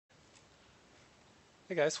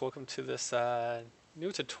Hey guys, welcome to this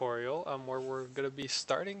new tutorial where we're going to be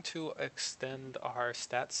starting to extend our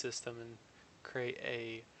stat system and create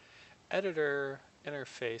a editor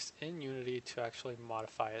interface in Unity to actually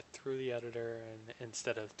modify it through the editor and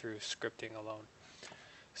instead of through scripting alone.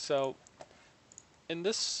 So in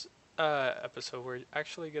this episode we're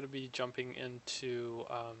actually going to be jumping into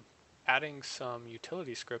adding some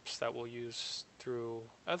utility scripts that we'll use through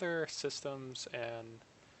other systems and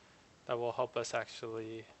that will help us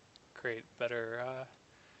actually create better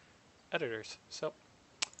editors. So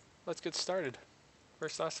let's get started.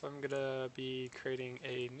 First off, I'm going to be creating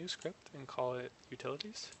a new script and call it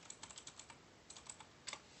utilities.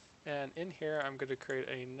 And in here, I'm going to create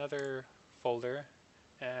another folder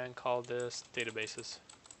and call this databases.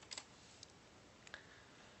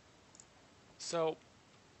 So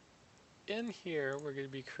in here, we're going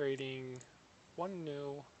to be creating one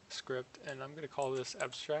new script, and I'm going to call this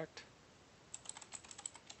abstract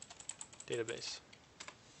database.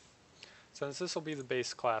 Since this will be the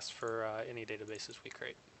base class for any databases we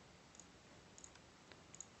create.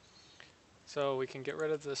 So we can get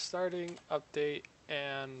rid of the starting, update,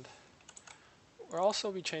 and we'll also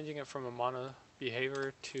be changing it from a mono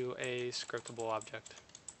behavior to a scriptable object.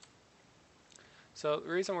 So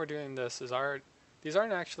the reason we're doing this is these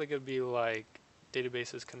aren't actually going to be like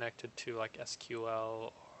databases connected to like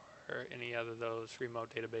SQL or any other of those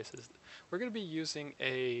remote databases. We're going to be using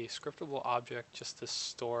a scriptable object just to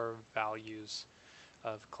store values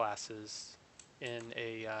of classes in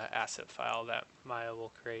a asset file that Maya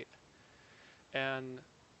will create. And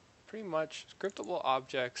pretty much scriptable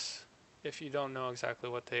objects, if you don't know exactly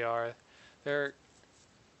what they are, they're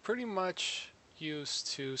pretty much used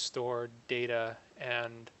to store data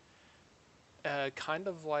and kind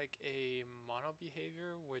of like a mono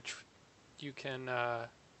behavior, which you can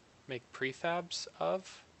make prefabs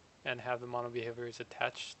of and have the mono behaviors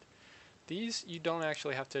attached. These you don't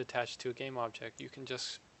actually have to attach to a game object. You can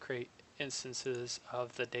just create instances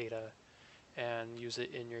of the data and use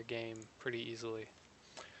it in your game pretty easily.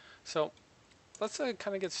 So let's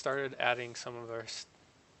kind of get started adding some of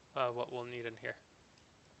our what we'll need in here.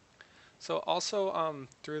 So also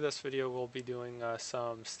through this video we'll be doing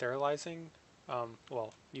some sterilizing,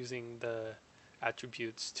 using the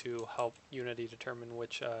attributes to help Unity determine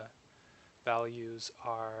which values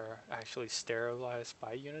are actually sterilized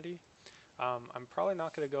by Unity. I'm probably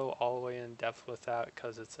not going to go all the way in depth with that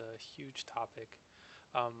because it's a huge topic.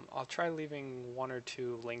 I'll try leaving one or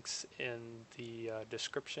two links in the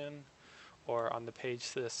description or on the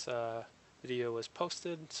page this video was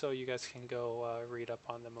posted so you guys can go read up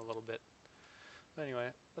on them a little bit.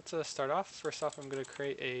 Anyway, let's start off. First off, I'm going to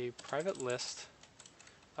create a private list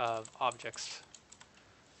of objects.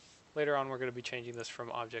 Later on we're going to be changing this from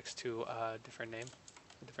objects to a different name,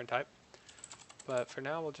 a different type. But for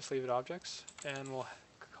now we'll just leave it objects and we'll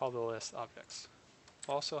call the list objects.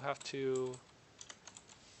 We'll also have to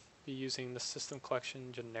be using the system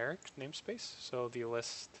collection generic namespace so the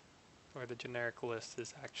list or the generic list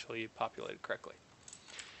is actually populated correctly.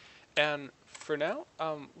 And for now,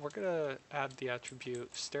 we're going to add the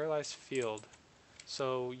attribute sterilize field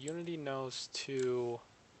so Unity knows to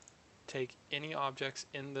take any objects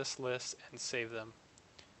in this list and save them.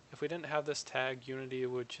 If we didn't have this tag, Unity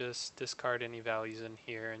would just discard any values in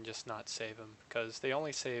here and just not save them because they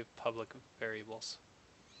only save public variables.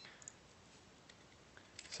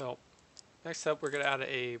 So next up, we're going to add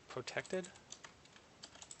a protected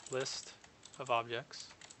list of objects,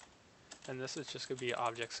 and this is just going to be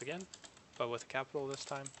objects again, but with a capital this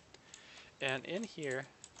time. And in here,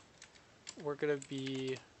 we're going to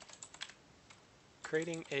be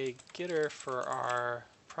creating a getter for our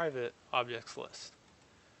private objects list.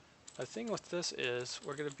 The thing with this is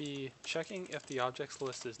we're going to be checking if the objects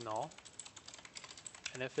list is null,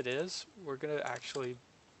 and if it is, we're going to actually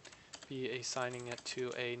be assigning it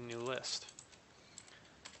to a new list.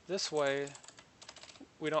 This way,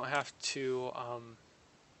 we don't have to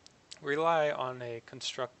rely on a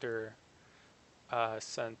constructor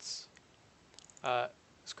since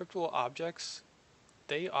scriptable objects,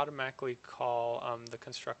 they automatically call the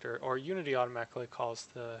constructor, or Unity automatically calls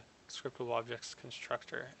the scriptable objects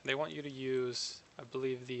constructor. They want you to use, I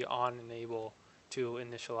believe, the on enable to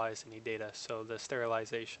initialize any data so the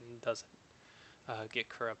sterilization doesn't get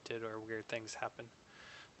corrupted or weird things happen.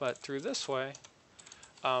 But through this way,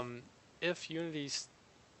 if Unity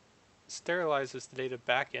sterilizes the data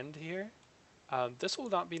back into here, this will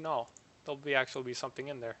not be null. There'll actually be something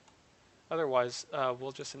in there. Otherwise,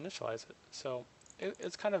 we'll just initialize it. So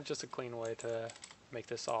it's kind of just a clean way to make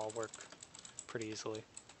this all work pretty easily.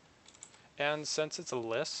 And since it's a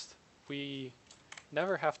list, we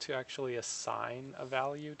never have to actually assign a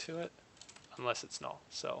value to it unless it's null.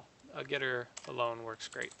 So a getter alone works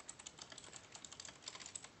great.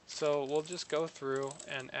 So we'll just go through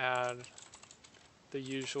and add the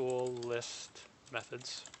usual list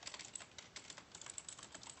methods.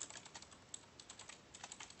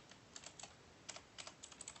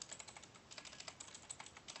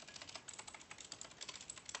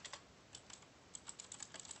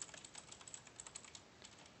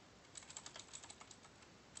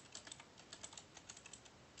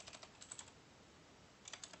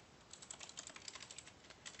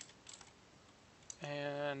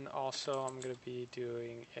 And also I'm going to be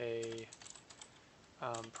doing a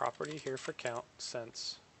property here for count,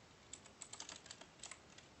 since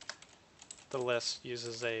the list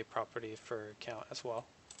uses a property for count as well.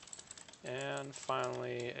 And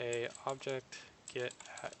finally a object get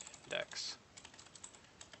at index.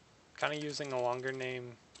 Kind of using a longer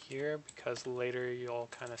name here because later you'll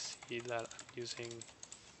kind of see that I'm using,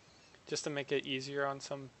 just to make it easier on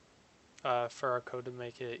some, for our code to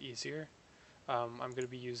make it easier, I'm going to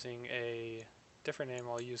be using a different name.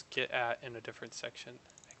 I'll use get at in a different section,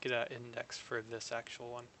 get at index for this actual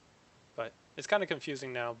one. But it's kind of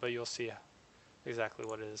confusing now, but you'll see exactly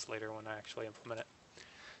what it is later when I actually implement it.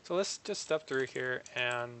 So let's just step through here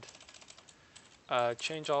and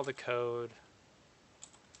change all the code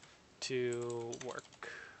to work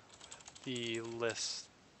with the list,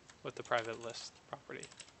 with the private list property.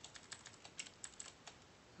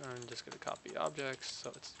 I'm just going to copy objects so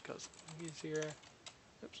it goes easier.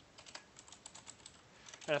 Oops.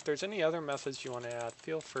 And if there's any other methods you want to add,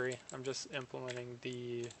 feel free. I'm just implementing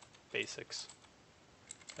the basics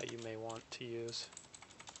that you may want to use.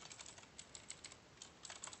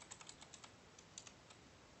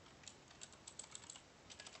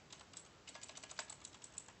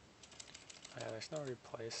 Yeah, there's no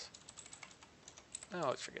replace. Now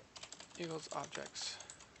let's forget. Equals objects.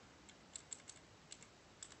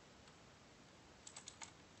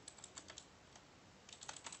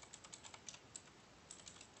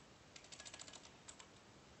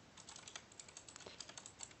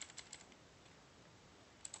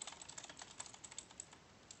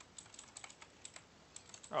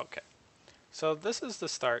 Okay, so this is the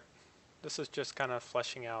start. This is just kind of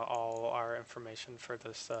fleshing out all our information for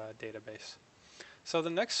this database. So the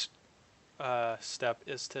next step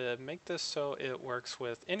is to make this so it works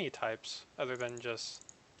with any types other than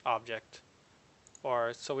just object,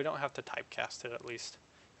 or so we don't have to typecast it at least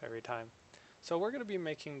every time. So we're going to be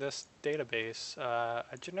making this database a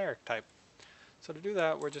generic type. So to do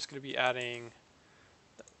that, we're just going to be adding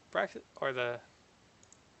the bracket, or we're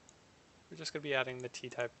just going to be adding the T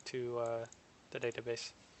type to the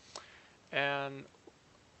database. And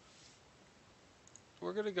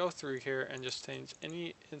we're going to go through here and just change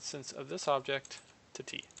any instance of this object to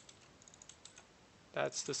T.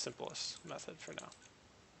 That's the simplest method for now.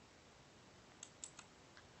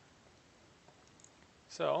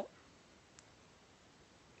 So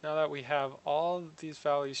now that we have all of these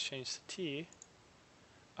values changed to T,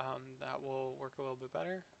 that will work a little bit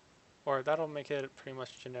better, or that'll make it pretty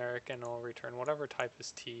much generic and it'll return whatever type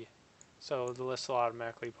is T. So the list will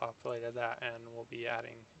automatically populate that, and we'll be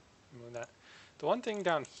adding that. The one thing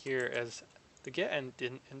down here is the get and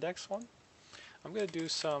index one. I'm going to do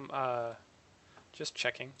some just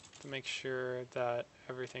checking to make sure that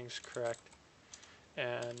everything's correct,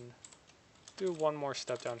 and do one more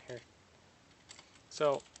step down here.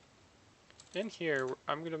 So in here,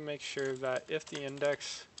 I'm going to make sure that if the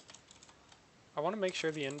index, I want to make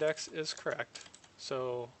sure the index is correct.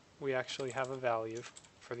 So we actually have a value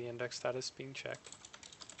for the index that is being checked.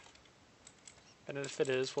 And if it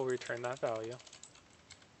is, we'll return that value.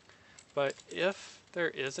 But if there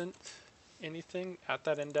isn't anything at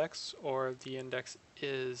that index, or the index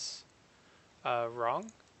is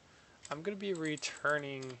wrong, I'm going to be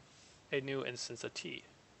returning a new instance of T.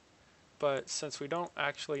 But since we don't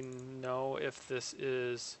actually know if this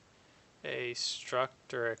is a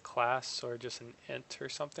struct or a class or just an int or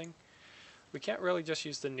something, we can't really just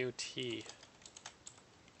use the new T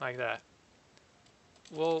like that.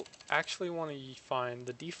 We'll actually want to find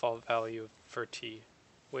the default value for T,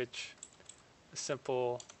 which a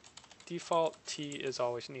simple default T is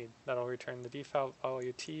always need. That'll return the default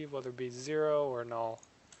value T, whether it be 0 or null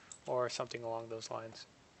or something along those lines.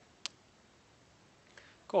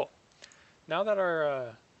 Cool. Now that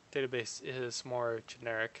our database is more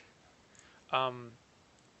generic,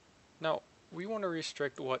 now we want to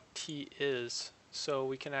restrict what T is so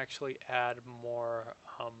we can actually add more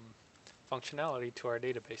functionality to our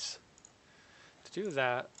database. To do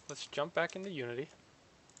that, let's jump back into Unity,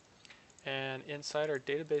 and inside our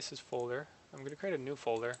databases folder, I'm going to create a new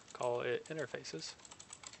folder, call it interfaces.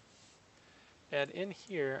 And in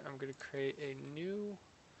here, I'm going to create a new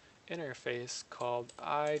interface called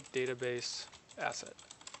iDatabase asset.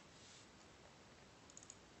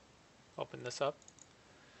 Open this up,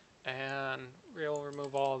 and we'll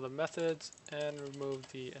remove all of the methods and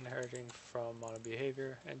remove the inheriting from mono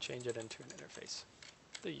behavior and change it into an interface,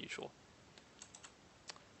 the usual.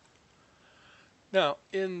 Now,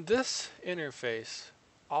 in this interface,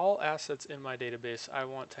 all assets in my database, I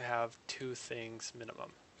want to have two things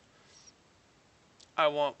minimum. I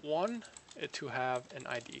want one, it to have an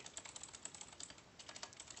ID.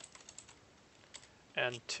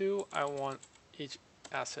 And two, I want each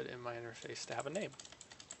asset in my interface to have a name.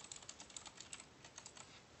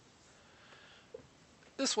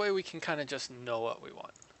 This way we can kind of just know what we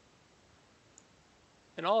want.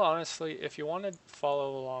 In all honesty, if you want to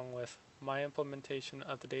follow along with my implementation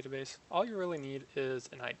of the database, all you really need is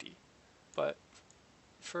an ID. But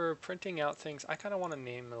for printing out things, I kind of want a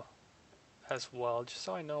name as well, just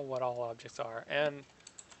so I know what all objects are. And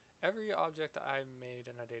every object that I've made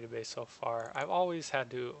in a database so far, I've always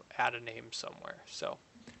had to add a name somewhere. So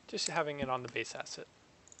just having it on the base asset,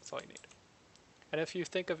 that's all you need. And if you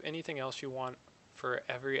think of anything else you want for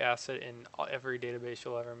every asset in every database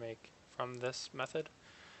you'll ever make from this method,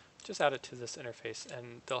 just add it to this interface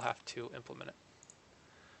and they'll have to implement it.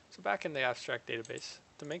 So back in the abstract database,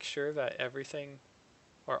 to make sure that everything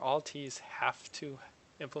or all T's have to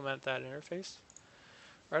implement that interface,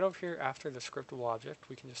 right over here after the scriptable object,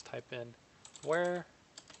 we can just type in where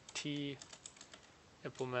T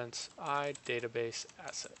implements iDatabase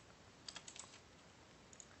asset.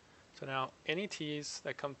 So now any T's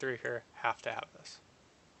that come through here have to have this.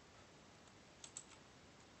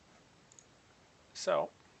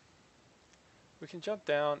 So we can jump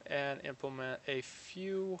down and implement a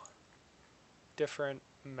few different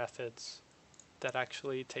methods that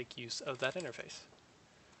actually take use of that interface.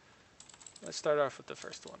 Let's start off with the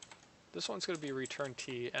first one. This one's going to be return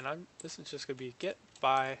T, and this is just going to be get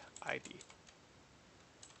by ID.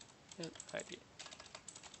 Get ID.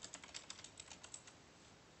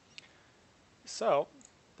 So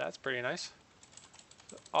that's pretty nice.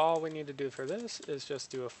 So all we need to do for this is just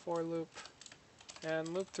do a for loop and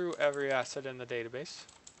loop through every asset in the database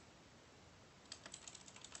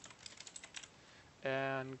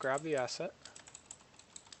and grab the asset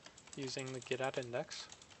using the getAtIndex,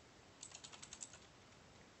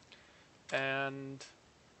 and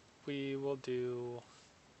we will do,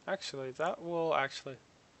 actually that will actually,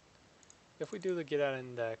 if we do the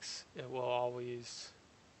getAtIndex, it will always,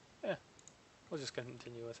 we'll just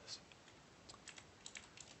continue with this.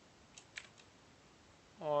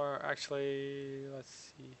 Or actually,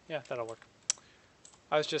 let's see, yeah, that'll work.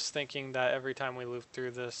 I was just thinking that every time we loop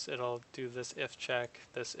through this, it'll do this if check,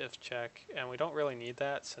 and we don't really need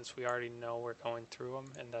that since we already know we're going through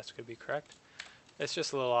them, and that's going to be correct. It's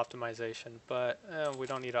just a little optimization, but we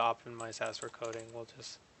don't need to optimize as we're coding. We'll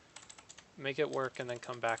just make it work and then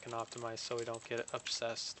come back and optimize so we don't get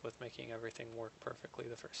obsessed with making everything work perfectly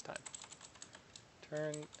the first time.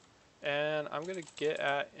 And I'm going to get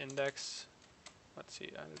at index, let's see,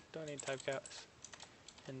 I don't need typecaps,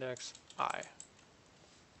 index I.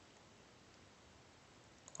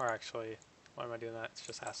 Or actually, why am I doing that? It's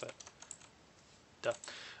just asset. Duh.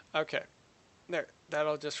 Okay. There.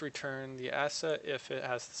 That'll just return the asset if it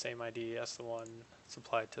has the same ID as the one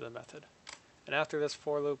supplied to the method. And after this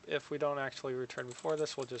for loop, if we don't actually return before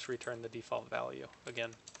this, we'll just return the default value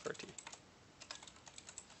again for T.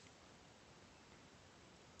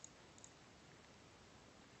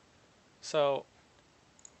 So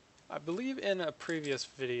I believe in a previous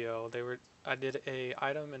video I did a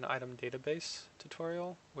item and item database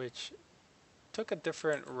tutorial, which took a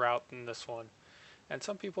different route than this one. And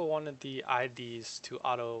some people wanted the IDs to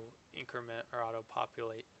auto increment or auto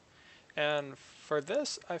populate. And for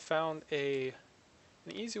this, I found an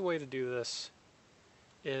easy way to do this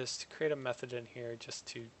is to create a method in here just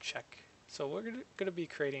to check. So we're going to be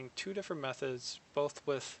creating two different methods, both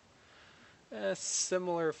with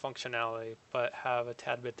similar functionality, but have a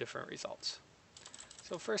tad bit different results.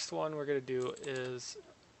 So first one we're going to do is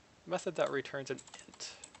a method that returns an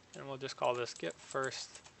int, and we'll just call this get first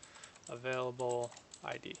available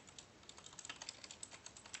ID.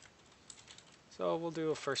 So we'll do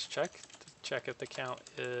a first check to check if the count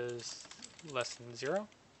is less than 0.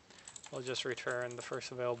 We'll just return the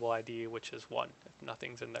first available ID, which is 1 if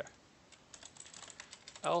nothing's in there.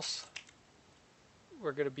 Else,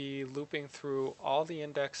 we're going to be looping through all the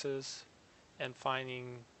indexes and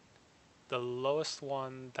finding the lowest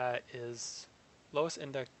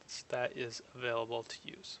index that is available to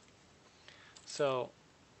use. So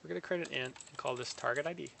we're going to create an int and call this target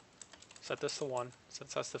ID. Set this to 1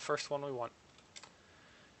 since that's the first one we want.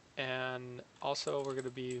 And also we're going to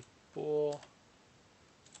be bool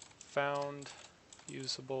found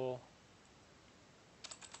usable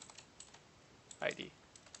ID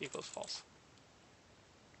equals false.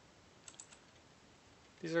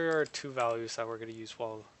 These are our two values that we're going to use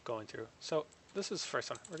while going through. So this is the first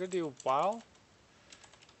one. We're going to do while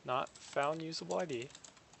not found usable ID.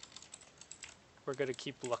 We're going to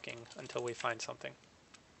keep looking until we find something.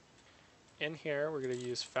 In here, we're going to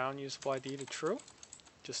use found usable ID to true,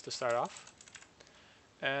 just to start off.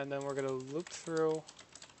 And then we're going to loop through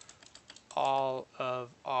all of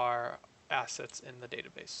our assets in the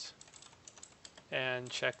database and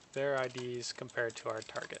check their IDs compared to our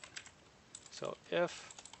target. So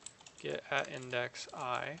if get at index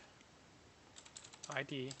I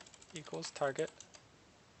ID equals target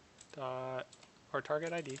dot or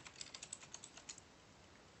target ID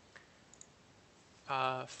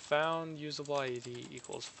found usable ID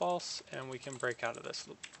equals false, and we can break out of this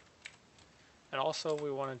loop. And also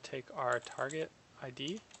we want to take our target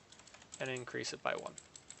ID and increase it by 1.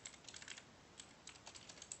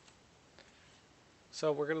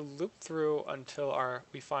 So we're going to loop through until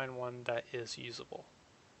we find one that is usable.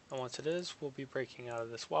 And once it is, we'll be breaking out of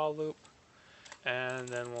this while loop, and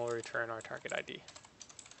then we'll return our target ID.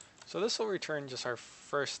 So this will return just our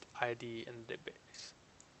first ID in the database.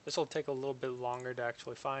 This will take a little bit longer to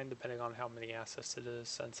actually find depending on how many assets it is,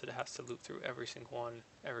 since it has to loop through every single one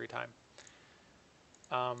every time.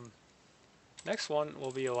 Next one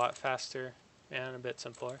will be a lot faster and a bit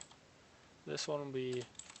simpler. This one will be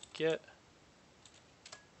get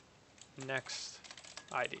next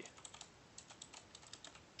ID.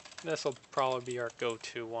 This will probably be our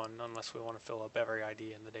go-to one unless we want to fill up every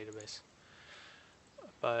ID in the database.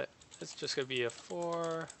 But it's just going to be a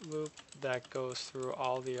for loop that goes through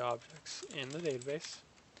all the objects in the database.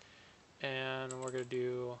 And we're going to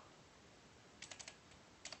do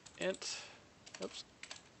int, oops,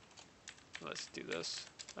 let's do this.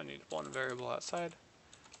 I need one variable outside,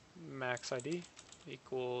 max ID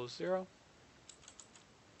equals 0.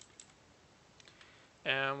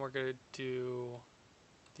 And we're going to do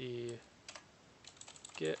the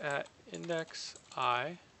get at index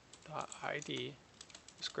I dot ID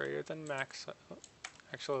is greater than max.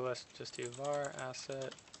 Actually, let's just do var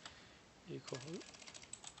asset equals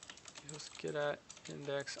get at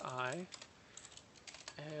index I,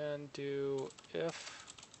 and do if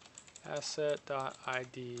asset dot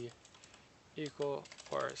ID equal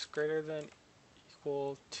or is greater than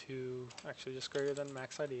equal to, actually just greater than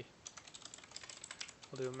max ID.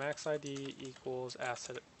 We'll do max ID equals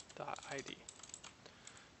asset dot ID.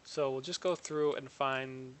 So we'll just go through and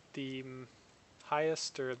find the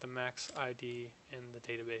highest or the max ID in the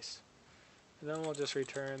database. And then we'll just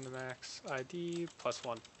return the max ID plus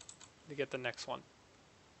 1 to get the next one.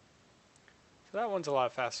 So that one's a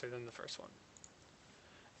lot faster than the first one.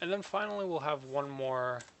 And then finally we'll have one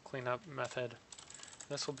more cleanup method.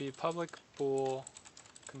 This will be public bool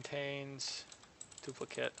contains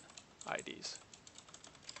duplicate IDs.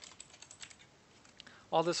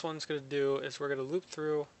 All this one's going to do is we're going to loop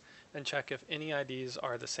through and check if any IDs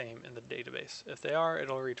are the same in the database. If they are,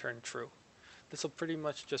 it'll return true. This will pretty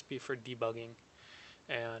much just be for debugging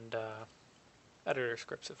and editor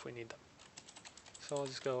scripts if we need them. So we'll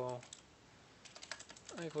just go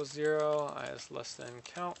I equals 0, I is less than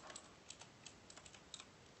count.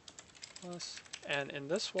 Plus, and in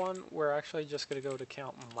this one, we're actually just going to go to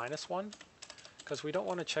count -1 because we don't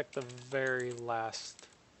want to check the very last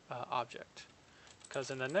object. Because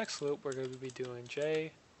in the next loop, we're going to be doing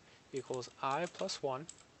j equals I plus 1.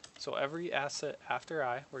 So every asset after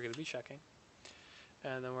I, we're going to be checking.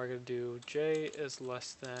 And then we're going to do j is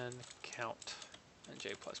less than count and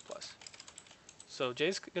j plus plus. So j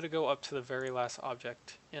is going to go up to the very last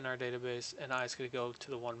object in our database, and I is going to go to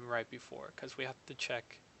the one right before, because we have to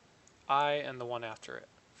check I and the one after it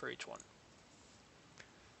for each one.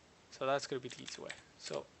 So that's going to be the easy way.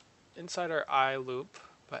 So inside our I loop,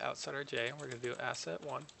 but outside our j, we're going to do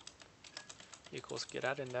asset1 equals get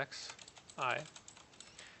at index I.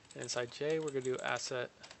 And inside j, we're going to do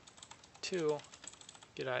asset2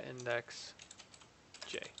 get at index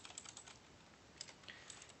j.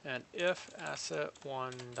 And if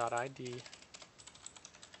asset1.id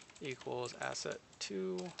equals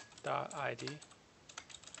asset2.id,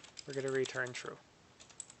 we're going to return true.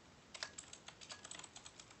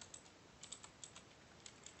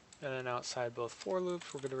 And then outside both for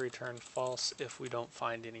loops, we're going to return false if we don't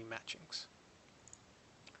find any matchings.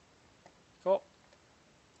 Cool.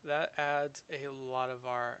 That adds a lot of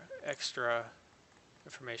our extra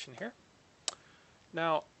information here.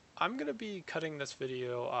 Now, I'm going to be cutting this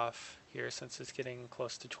video off here since it's getting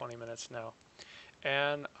close to 20 minutes now.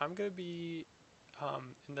 And I'm going to be,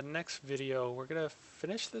 in the next video, we're going to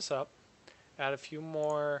finish this up, add a few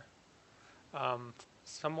more,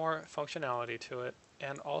 some more functionality to it,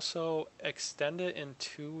 and also extend it in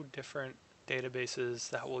 2 different databases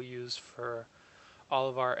that we'll use for all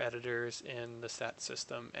of our editors in the SAT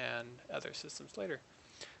system and other systems later.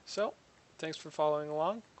 So, thanks for following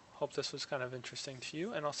along. Hope this was kind of interesting to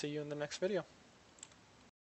you, and I'll see you in the next video.